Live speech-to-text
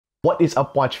What is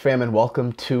up, Watch fam, and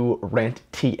welcome to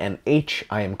Rant&h.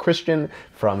 I am Christian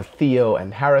from Theo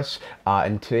and Harris,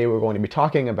 and today we're going to be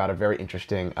talking about a very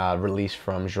interesting release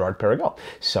from Girard-Perregaux.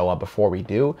 So before we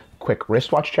do, quick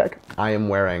wristwatch check. I am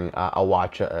wearing a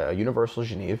watch, a Universal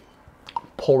Genève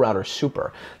Pole Router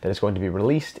Super that is going to be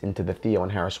released into the Theo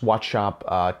and Harris watch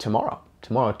shop tomorrow,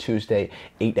 Tuesday,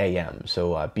 8 a.m.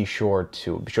 So be sure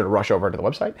to rush over to the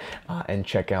website and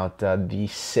check out the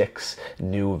 6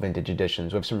 new vintage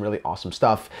editions. We have some really awesome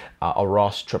stuff: a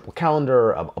Ross triple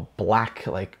calendar, a black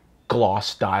gloss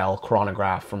style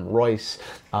chronograph from Royce,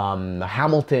 a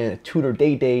Hamilton, a Tudor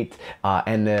day date,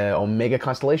 and an Omega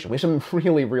Constellation. We have some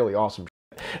really awesome.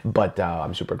 But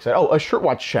I'm super excited. Oh, a shirt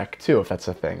watch check too, if that's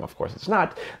a thing. Of course it's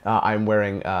not. I'm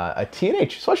wearing a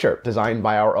T&H sweatshirt designed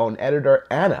by our own editor,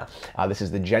 Anna. This is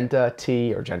the Genta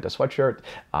T or Genta sweatshirt.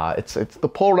 It's the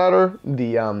Pole Router,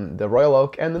 the Royal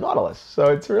Oak, and the Nautilus. So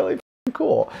it's really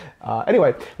cool.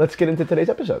 Anyway, let's get into today's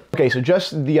episode. Okay, so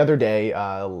just the other day,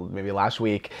 maybe last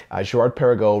week,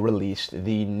 Girard-Perregaux released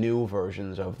the new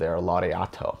versions of their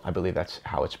Laureato. I believe that's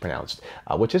how it's pronounced,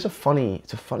 which is a funny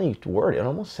word. It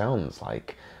almost sounds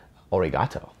like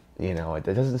origato. You know, it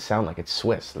doesn't sound like it's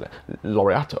Swiss.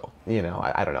 Laureato. You know,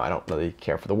 I don't know. I don't really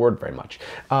care for the word very much.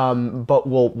 But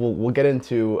we'll get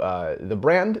into the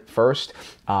brand first.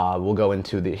 We'll go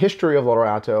into the history of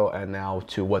Laureato and now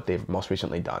to what they've most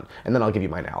recently done, and then I'll give you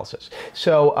my analysis.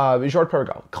 So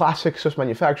Girard-Perregaux, classic Swiss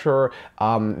manufacturer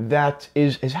that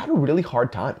has had a really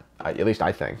hard time. At least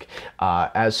I think.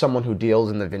 As someone who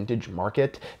deals in the vintage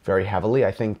market very heavily,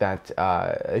 I think that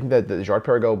the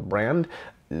Girard-Perregaux brand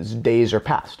days are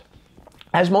past.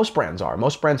 As most brands are.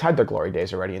 Most brands had their glory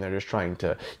days already, and they're just trying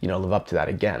to, live up to that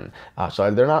again. So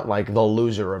they're not like the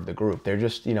loser of the group. They're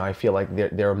just, I feel like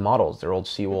they're models. They're old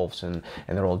Seawolves and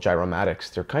they're old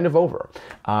Gyromatics. They're kind of over.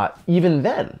 Even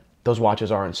then, those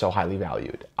watches aren't so highly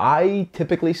valued. I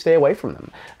typically stay away from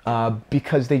them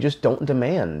because they just don't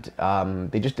demand.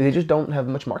 They just don't have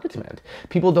much market demand.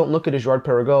 People don't look at a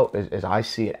Girard-Perregaux, as I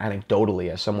see it anecdotally,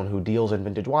 as someone who deals in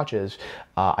vintage watches.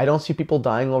 I don't see people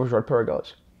dying over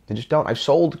Girard-Perregaux. They just don't. I've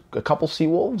sold a couple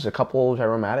Seawolves, a couple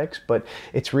Gyromatics, but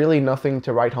it's really nothing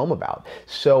to write home about.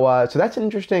 So that's an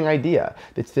interesting idea.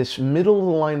 It's this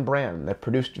middle-of-the-line brand that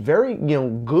produced very,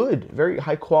 good, very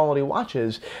high-quality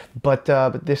watches, but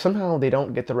somehow they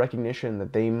don't get the recognition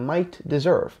that they might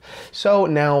deserve. So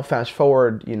now, fast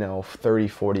forward, 30,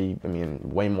 40,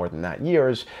 way more than that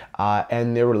years,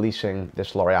 and they're releasing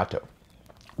this Laureato.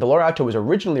 The Laureato was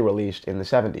originally released in the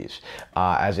 70s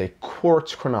as a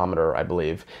quartz chronometer, I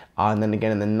believe, and then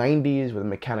again in the 90s with a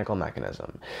mechanical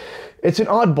mechanism. It's an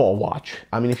oddball watch.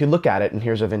 If you look at it, and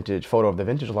here's a vintage photo of the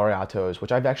vintage Laureatos,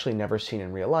 which I've actually never seen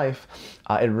in real life,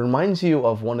 it reminds you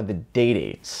of one of the day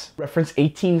dates. Reference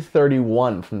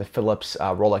 1831 from the Philips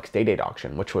Rolex day date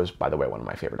auction, which was, by the way, one of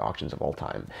my favorite auctions of all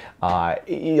time.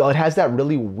 It has that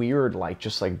really weird,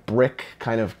 just brick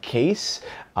kind of case.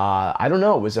 I don't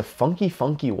know, it was a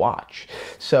funky watch.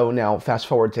 So now fast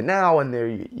forward to now,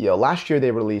 and last year they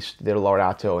released their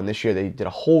Laureato, and this year they did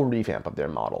a whole revamp of their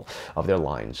model, of their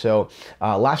line. So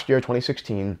last year,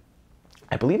 2016,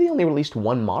 I believe they only released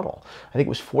one model. I think it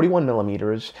was 41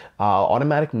 millimeters,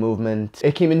 automatic movement.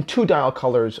 It came in 2 dial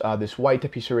colors, this white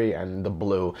tapisserie and the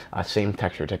blue, same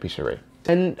texture tapisserie.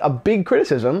 And a big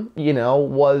criticism,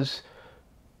 was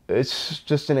it's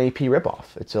just an AP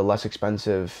ripoff. It's a less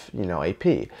expensive,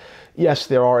 AP. Yes,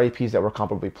 there are APs that were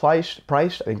comparably priced. I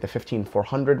think the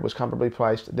 15400 was comparably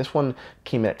priced. This one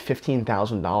came in at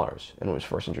 $15,000 when it was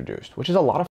first introduced, which is a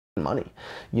lot of money,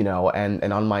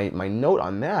 and on my note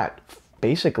on that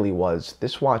basically was,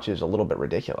 this watch is a little bit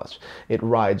ridiculous. It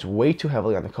rides way too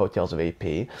heavily on the coattails of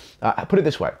AP. Put it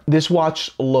this way, this watch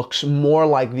looks more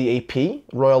like the AP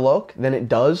Royal Oak than it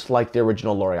does like the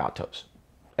original Laureatos.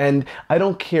 And I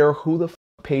don't care who the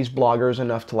pays bloggers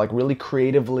enough to really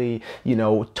creatively,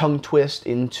 tongue twist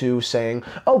into saying,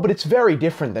 oh, but it's very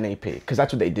different than AP, because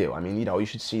that's what they do. You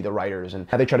should see the writers and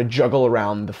how they try to juggle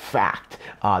around the fact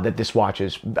that this watch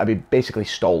is, basically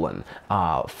stolen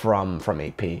from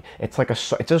AP. It's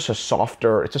just a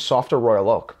softer Royal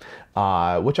Oak,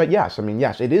 which yes,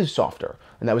 it is softer,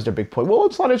 and that was their big point. Well,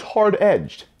 it's not as hard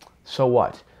edged. So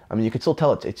what? You can still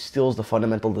tell it steals the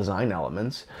fundamental design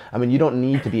elements. You don't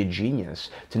need to be a genius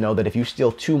to know that if you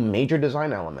steal 2 major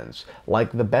design elements,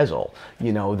 like the bezel,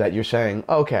 that you're saying,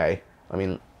 okay,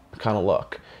 kind of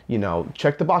look,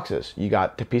 check the boxes. You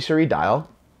got tapisserie dial,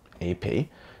 AP.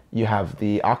 You have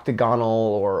the octagonal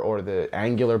or the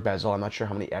angular bezel. I'm not sure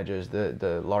how many edges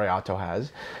the Laureato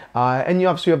has. And you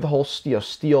obviously have the whole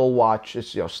steel watch,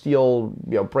 it's steel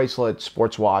bracelet,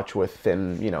 sports watch with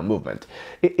thin movement.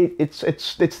 It's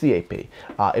the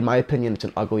AP. In my opinion, it's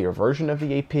an uglier version of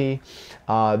the AP.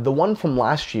 The one from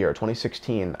last year,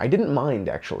 2016, I didn't mind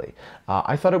actually.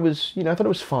 I thought it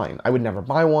was fine. I would never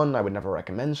buy one. I would never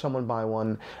recommend someone buy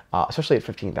one, especially at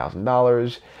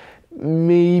 $15,000.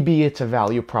 Maybe it's a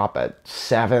value prop at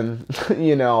 7,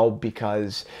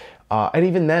 because, and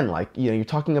even then, like, you're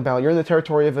talking about, you're in the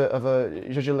territory of a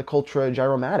Jaeger LeCoultre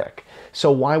Gyromatic.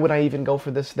 So why would I even go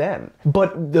for this then?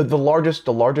 But the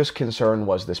largest concern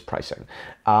was this pricing.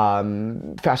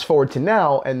 Fast forward to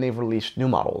now, and they've released new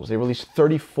models. They released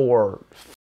 34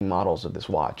 models of this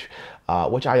watch,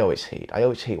 which I always hate. I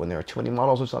always hate when there are too many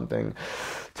models of something.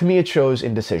 To me, it shows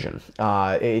indecision.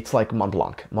 It's like Mont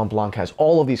Blanc. Mont Blanc has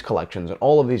all of these collections and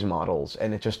all of these models,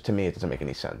 and to me, it doesn't make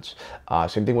any sense.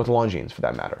 Same thing with Longines, for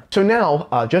that matter. So now,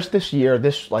 just this year,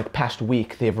 past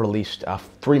week, they've released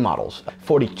 3 models: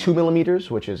 42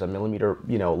 millimeters, which is a millimeter,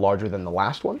 larger than the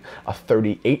last one; a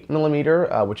 38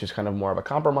 millimeter, which is kind of more of a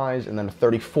compromise; and then a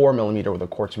 34 millimeter with a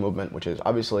quartz movement, which is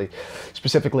obviously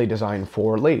specifically designed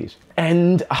for ladies.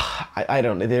 And I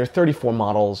don't know. There are 34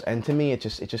 models, and to me, it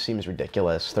just seems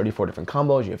ridiculous. 34 different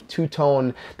combos. You have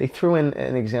two-tone. They threw in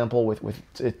an example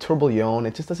with tourbillon.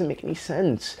 It just doesn't make any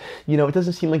sense. It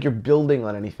doesn't seem like you're building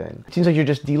on anything. It seems like you're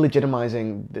just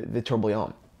delegitimizing the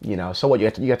tourbillon. So what?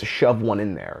 You have to shove one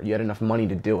in there. You had enough money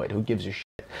to do it. Who gives a shit?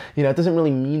 It doesn't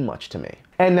really mean much to me.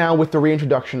 And now with the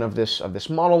reintroduction of this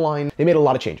model line, they made a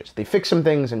lot of changes. They fixed some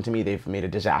things, and to me, they've made a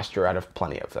disaster out of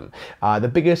plenty of them. The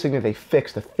biggest thing that they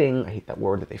fixed, I hate that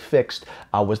word, that they fixed,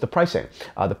 was the pricing.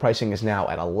 The pricing is now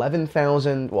at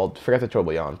 $11,000. Well, forget the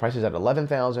tourbillon. Price is at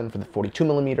 $11,000 for the 42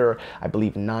 millimeter. I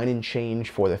believe 9 and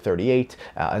change for the 38,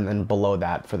 and then below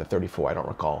that for the 34. I don't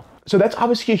recall. So that's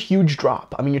obviously a huge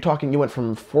drop. I mean, you went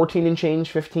from 14 and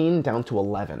change, 15, down to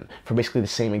 11 for basically the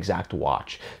same exact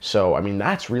watch. So, I mean,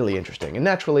 that's really interesting. And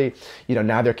naturally,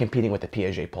 now they're competing with the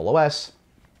Piaget Polo S.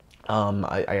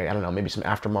 I don't know, maybe some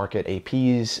aftermarket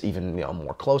APs, even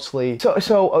more closely.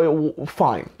 So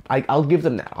fine. I'll give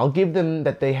them that. I'll give them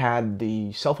that they had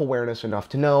the self-awareness enough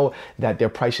to know that their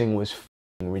pricing was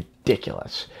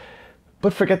ridiculous.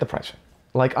 But forget the pricing.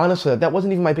 Like, honestly, that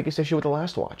wasn't even my biggest issue with the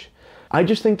last watch. I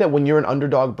just think that when you're an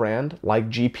underdog brand, like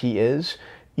GP is,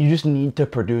 you just need to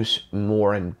produce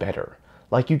more and better.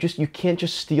 Like, you can't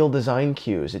just steal design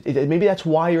cues. Maybe that's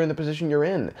why you're in the position you're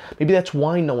in. Maybe that's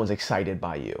why no one's excited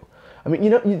by you. I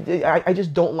mean, I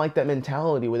just don't like that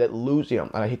mentality with that loser.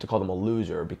 I hate to call them a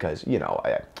loser because,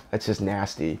 it's just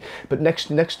nasty. But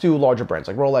next to larger brands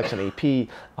like Rolex and AP,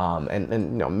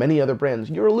 and many other brands,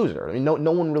 you're a loser. I mean,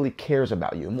 no one really cares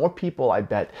about you. More people, I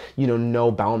bet,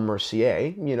 know Baume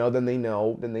Mercier, than they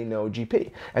know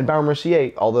GP. And Baume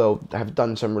Mercier, although have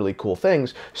done some really cool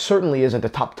things, certainly isn't a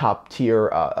top tier,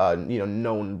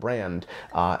 known brand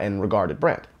and regarded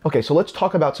brand. Okay, so let's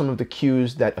talk about some of the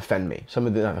cues that offend me.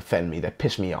 That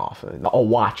piss me off. A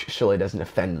watch surely doesn't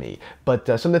offend me, but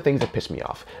some of the things that piss me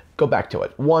off. Go back to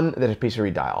it. One, that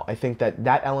pieces dial. I think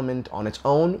that element on its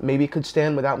own maybe could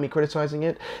stand without me criticizing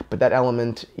it, but that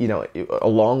element,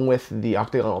 along with the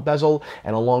octagonal bezel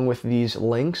and along with these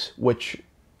links,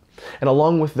 and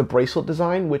along with the bracelet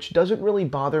design, which doesn't really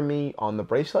bother me on the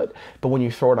bracelet, but when you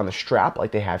throw it on the strap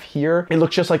like they have here, it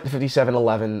looks just like the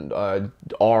 5711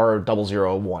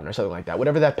 R001 or something like that,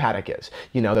 whatever that Patek is.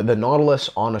 The Nautilus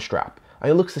on a strap.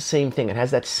 It looks the same thing. It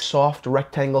has that soft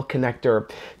rectangle connector.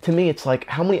 To me, it's like,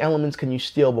 how many elements can you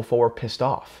steal before we're pissed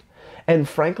off? And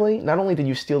frankly, not only did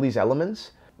you steal these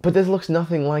elements, but this looks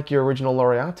nothing like your original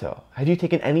Laureato. Have you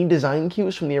taken any design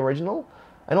cues from the original?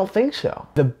 I don't think so.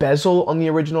 The bezel on the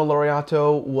original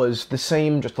Laureato was the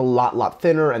same, just a lot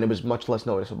thinner, and it was much less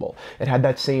noticeable. It had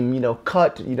that same,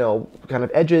 cut, kind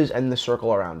of edges and the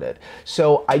circle around it.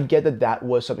 So I get that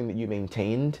was something that you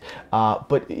maintained,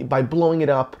 but by blowing it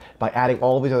up, by adding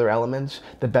all these other elements,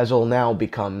 the bezel now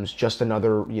becomes just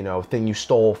another, thing you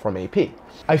stole from AP.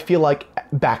 I feel like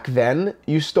back then,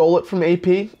 you stole it from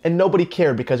AP, and nobody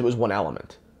cared because it was one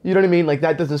element. You know what I mean? Like,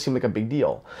 that doesn't seem like a big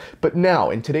deal. But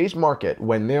now, in today's market,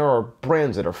 when there are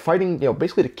brands that are fighting,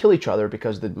 basically to kill each other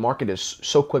because the market is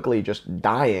so quickly just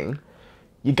dying,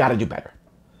 you gotta do better.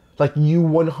 Like, you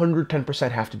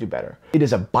 110% have to do better. It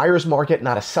is a buyer's market,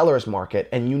 not a seller's market,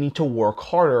 and you need to work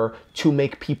harder to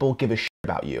make people give a shit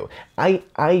about you.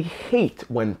 I hate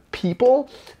when people,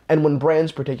 and when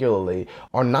brands particularly,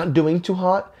 are not doing too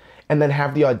hot, and then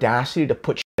have the audacity to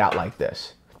put shit out like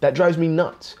this. That drives me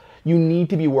nuts. You need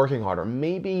to be working harder.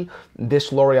 Maybe this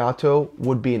Laureato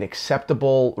would be an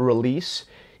acceptable release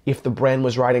If the brand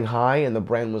was riding high and the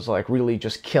brand was like really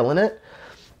just killing it,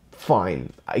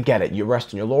 fine, I get it. You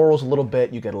rest on your laurels a little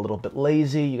bit, you get a little bit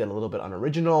lazy, you get a little bit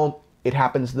unoriginal. It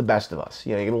happens to the best of us.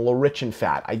 You know, you get a little rich and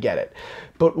fat, I get it.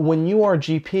 But when you are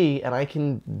GP, and I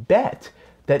can bet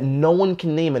that no one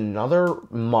can name another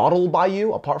model by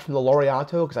you apart from the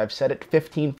Laureato, because I've said it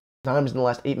 15 times in the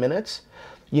last 8 minutes,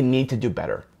 you need to do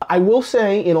better. I will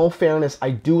say, in all fairness,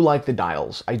 I do like the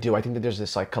dials. I do. I think that there's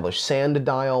this like color sand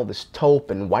dial, this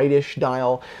taupe and whitish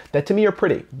dial that to me are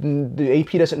pretty. The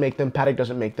AP doesn't make them, Patek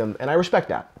doesn't make them, and I respect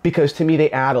that because to me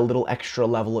they add a little extra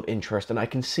level of interest, and I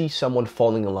can see someone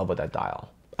falling in love with that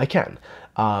dial. I can.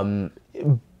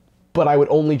 But I would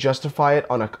only justify it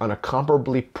on a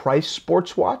comparably priced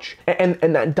sports watch.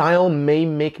 And that dial may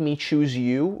make me choose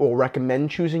you or recommend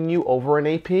choosing you over an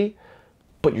AP,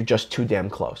 but you're just too damn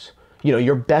close. You know,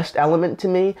 your best element to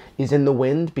me is in the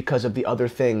wind because of the other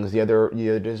things, the other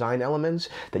design elements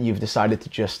that you've decided to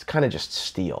just kind of just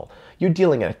steal. You're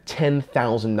dealing at a $10,000,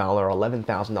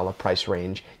 $11,000 price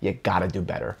range. You gotta do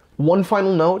better. One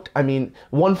final note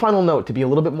to be a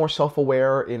little bit more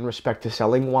self-aware in respect to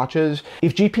selling watches.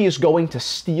 If GP is going to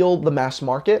steal the mass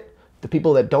market, the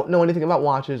people that don't know anything about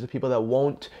watches, the people that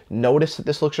won't notice that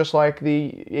this looks just like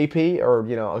the AP or,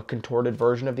 you know, a contorted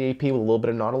version of the AP with a little bit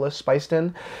of Nautilus spiced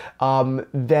in,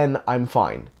 then I'm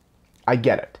fine. I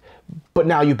get it. But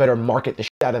now you better market the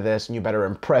shit out of this and you better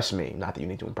impress me. Not that you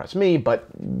need to impress me,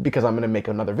 but because I'm going to make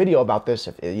another video about this,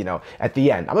 you know, at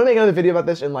the end. I'm going to make another video about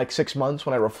this in like 6 months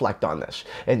when I reflect on this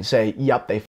and say, yep,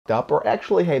 they up, or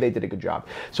actually, hey, they did a good job.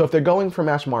 So if they're going for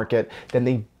mass market, then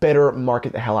they better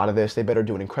market the hell out of this. They better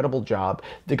do an incredible job.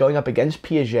 They're going up against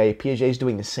Piaget. Piaget is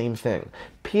doing the same thing.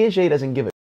 Piaget doesn't give a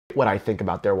shit what I think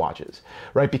about their watches,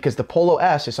 right? Because the Polo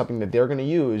S is something that they're going to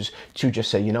use to just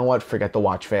say, you know what, forget the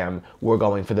watch fam. We're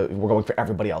going for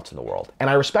everybody else in the world. And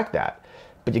I respect that,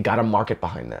 but you got to market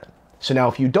behind that. So now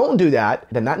if you don't do that,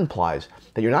 then that implies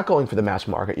that you're not going for the mass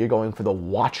market. You're going for the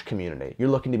watch community. You're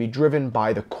looking to be driven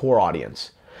by the core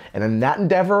audience. And in that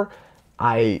endeavor,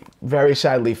 I very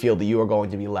sadly feel that you are going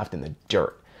to be left in the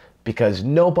dirt because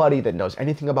nobody that knows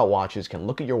anything about watches can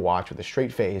look at your watch with a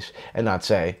straight face and not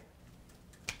say,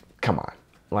 come on,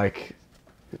 like,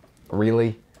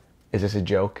 really? Is this a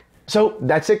joke? So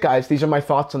that's it, guys. These are my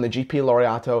thoughts on the GP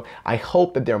Laureato. I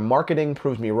hope that their marketing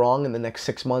proves me wrong in the next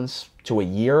 6 months to a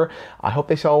year. I hope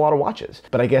they sell a lot of watches,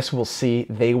 but I guess we'll see.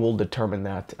 They will determine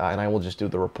that, and I will just do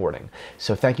the reporting.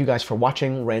 So thank you guys for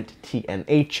watching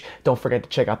Rant&h. Don't forget to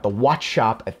check out the watch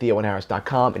shop at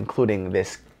theoandharris.com, including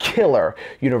this killer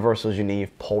Universal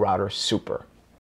Geneve Pole Router Super.